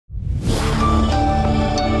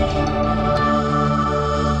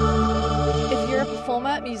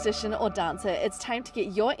musician or dancer, it's time to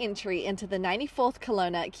get your entry into the 94th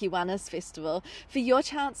Kelowna Kiwanis Festival for your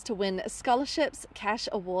chance to win scholarships, cash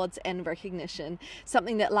awards and recognition,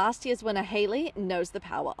 something that last year's winner Hailey knows the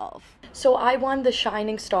power of. So I won the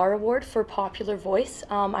Shining Star Award for Popular Voice.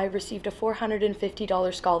 I received a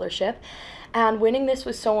 $450 scholarship, and winning this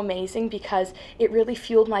was so amazing because it really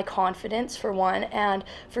fueled my confidence, for one, and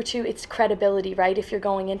for two, it's credibility, right? If you're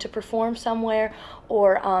going in to perform somewhere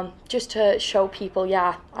or just to show people,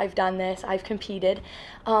 yeah, I've done this, I've competed.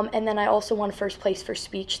 And then I also won first place for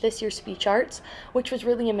speech this year, speech arts, which was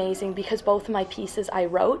really amazing because both of my pieces I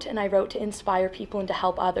wrote, and I wrote to inspire people and to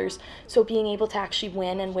help others. So being able to actually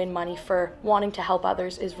win and win money for wanting to help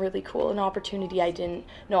others is really cool, an opportunity I didn't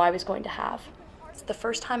know I was going to have. The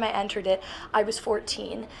first time I entered it, I was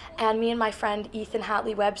 14, and me and my friend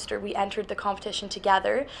Hailey Webster, we entered the competition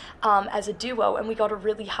together as a duo, and we got a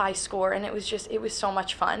really high score, and it was so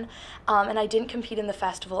much fun. And I didn't compete in the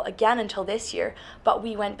festival again until this year, but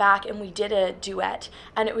we went back and we did a duet,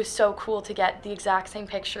 and it was so cool to get the exact same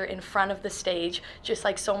picture in front of the stage, just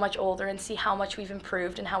like so much older, and see how much we've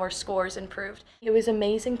improved and how our scores improved. It was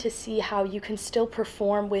amazing to see how you can still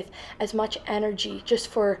perform with as much energy just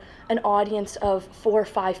for an audience of 4 or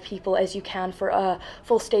 5 people as you can for a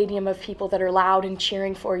full stadium of people that are loud and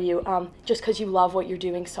cheering for you, just because you love what you're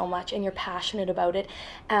doing so much and you're passionate about it,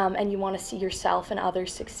 and you want to see yourself and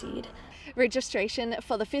others succeed. Registration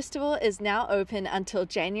for the festival is now open until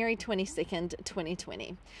January 22nd,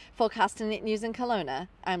 2020. For Castanet News in Kelowna,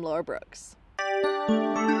 I'm Laura Brooks.